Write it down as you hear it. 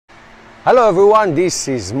Hello everyone, this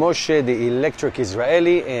is Moshe the Electric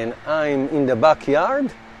Israeli and I'm in the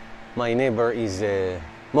backyard. My neighbor is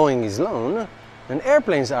mowing his lawn and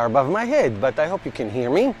airplanes are above my head, but I hope you can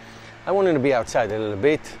hear me. I wanted to be outside a little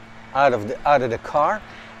bit, out of the car,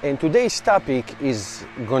 and today's topic is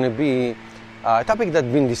going to be a topic that's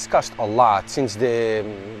been discussed a lot since the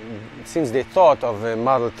thought of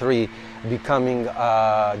Model 3 becoming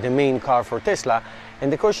the main car for Tesla.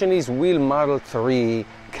 And the question is, will Model 3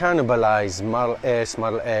 cannibalize Model S,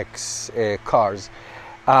 Model X cars?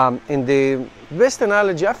 And the best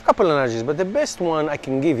analogy, I have a couple analogies, but the best one I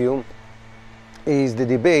can give you is the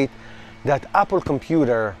debate that Apple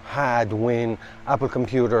Computer had when Apple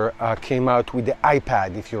Computer came out with the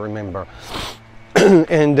iPad, if you remember.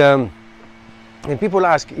 and people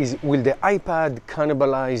ask, will the iPad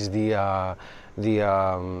cannibalize the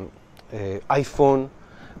iPhone,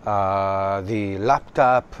 the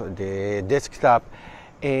laptop, the desktop?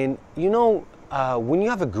 And you know, when you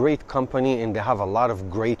have a great company and they have a lot of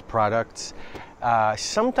great products,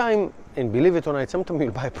 sometimes, and believe it or not, sometimes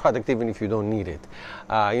you'll buy a product even if you don't need it.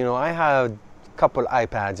 You know, I had a couple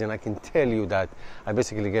iPads and I can tell you that I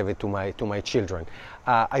basically gave it to my children.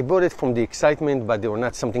 I bought it from the excitement, but they were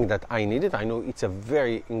not something that I needed. I know it's a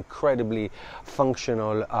very incredibly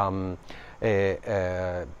functional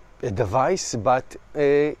device, but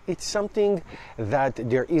it's something that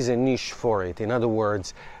there is a niche for it. In other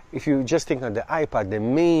words, if you just think on the iPad, the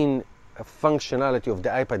main functionality of the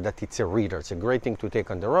iPad, that it's a reader. It's a great thing to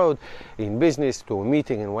take on the road, in business, to a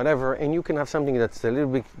meeting and whatever, and you can have something that's a little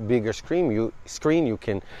bit bigger screen. You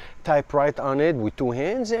can type right on it with two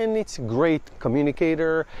hands, and it's a great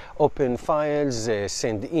communicator, open files,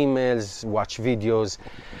 send emails, watch videos.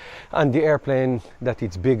 On the airplane, that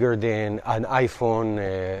it's bigger than an iPhone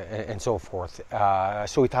and so forth.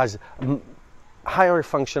 So it has higher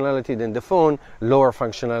functionality than the phone, lower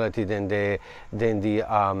functionality than the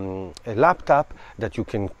laptop, that you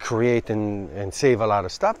can create and save a lot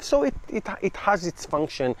of stuff. So it has its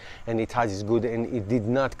function and it has its good, and it did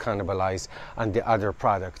not cannibalize on the other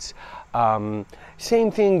products.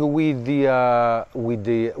 Same thing with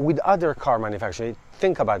other car manufacturers.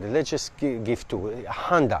 Think about it. Let's just give two.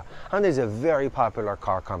 Honda. Honda is a very popular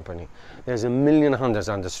car company. There's a million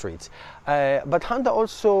Hondas on the streets. But Honda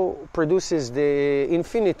also produces the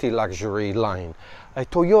Infinity luxury line.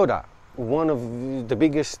 Toyota, one of the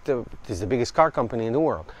biggest, is the biggest car company in the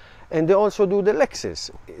world. And they also do the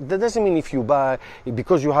Lexus. That doesn't mean if you buy,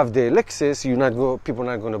 because you have the Lexus, people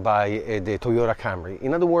are not going to buy the Toyota Camry.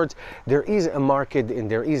 In other words, there is a market and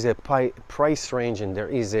there is a price range and there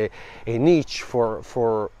is a niche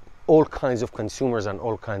for all kinds of consumers on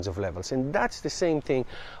all kinds of levels. And that's the same thing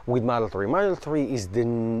with Model 3. Model 3 is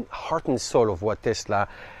the heart and soul of what Tesla.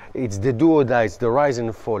 It's the do or die, it's the rise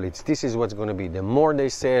and fall. This is what's going to be. The more they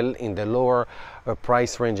sell in the lower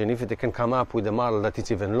price range, and if they can come up with a model that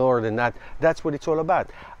is even lower than that, that's what it's all about.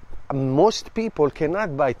 Most people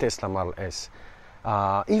cannot buy Tesla Model S.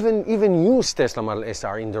 Even used Tesla Model S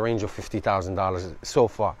are in the range of $50,000 so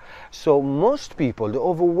far. So most people, the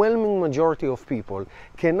overwhelming majority of people,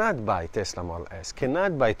 cannot buy Tesla Model S,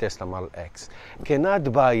 cannot buy Tesla Model X,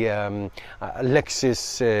 cannot buy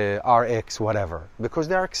Lexus RX, whatever, because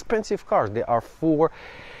they are expensive cars. They are for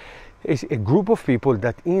a group of people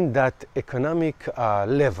that in that economic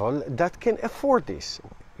level that can afford this.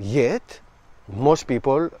 Yet, most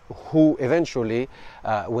people who eventually,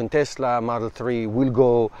 when Tesla Model 3 will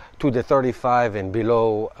go to the 35 and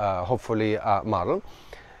below, hopefully, model,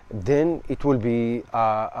 then it will be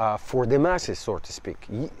for the masses, so to speak.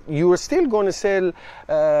 You are still going to sell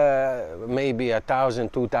maybe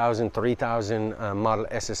 1,000, 2,000, 3,000 Model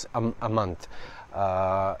S's a month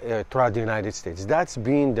throughout the United States. That's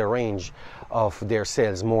been the range of their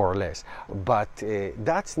sales, more or less. But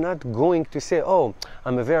that's not going to say, oh,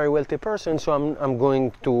 I'm a very wealthy person, so I'm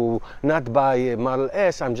going to not buy a Model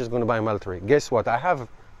S, I'm just going to buy a Model 3. Guess what? I have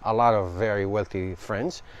a lot of very wealthy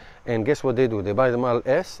friends, and guess what they do? They buy the Model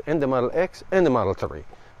S and the Model X and the Model 3.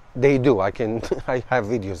 They do. I have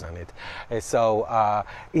videos on it. So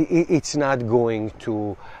it's not going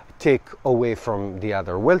to take away from the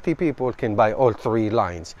other. Wealthy people can buy all three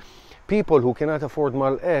lines. People who cannot afford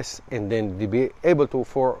Model S and then they be able to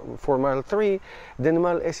for Model 3, then the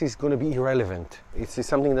Model S is going to be irrelevant. It's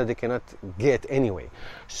something that they cannot get anyway.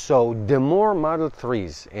 So the more Model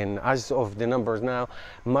 3s, and as of the numbers now,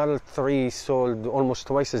 Model 3 sold almost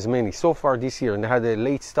twice as many so far this year, and they had a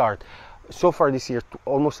late start. So far this year,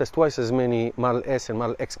 almost twice as many Model S and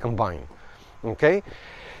Model X combined. Okay?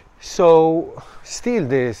 So still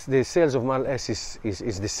the sales of Model S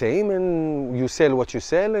is the same, and you sell what you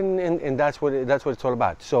sell, and that's what it's all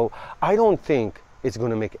about. So I don't think it's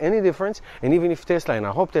going to make any difference. And even if Tesla, and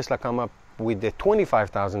I hope Tesla come up with the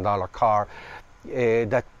 $25,000 car,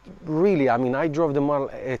 that really, I mean, I drove the Model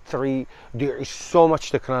 3. There is so much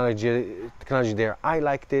technology there. I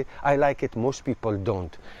liked it. I like it. Most people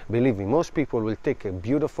don't. Believe me, most people will take a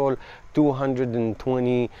beautiful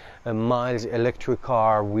 220 miles electric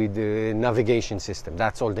car with a navigation system.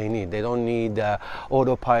 That's all they need. They don't need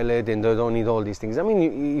autopilot, and they don't need all these things. I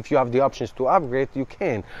mean, if you have the options to upgrade, you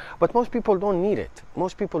can. But most people don't need it.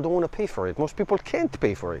 Most people don't want to pay for it. Most people can't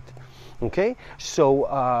pay for it. Okay, so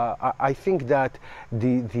I think that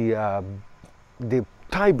the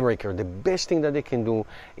tiebreaker, the best thing that they can do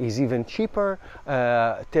is even cheaper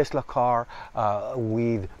Tesla car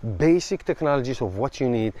with basic technologies of what you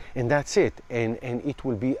need, and that's it. And it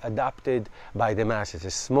will be adopted by the masses.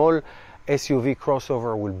 A small SUV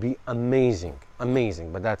crossover will be amazing,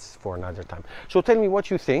 but that's for another time. So tell me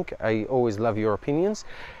what you think. I always love your opinions,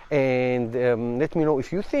 and let me know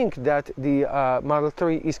if you think that the Model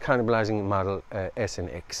 3 is cannibalizing Model S and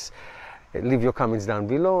X. Leave your comments down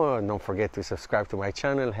below, and don't forget to subscribe to my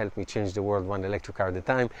channel. Help me change the world one electric car at a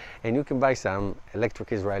time. And you can buy some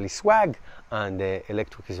Electric Israeli swag on the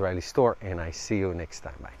Electric Israeli store, and I see you next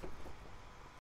time. Bye.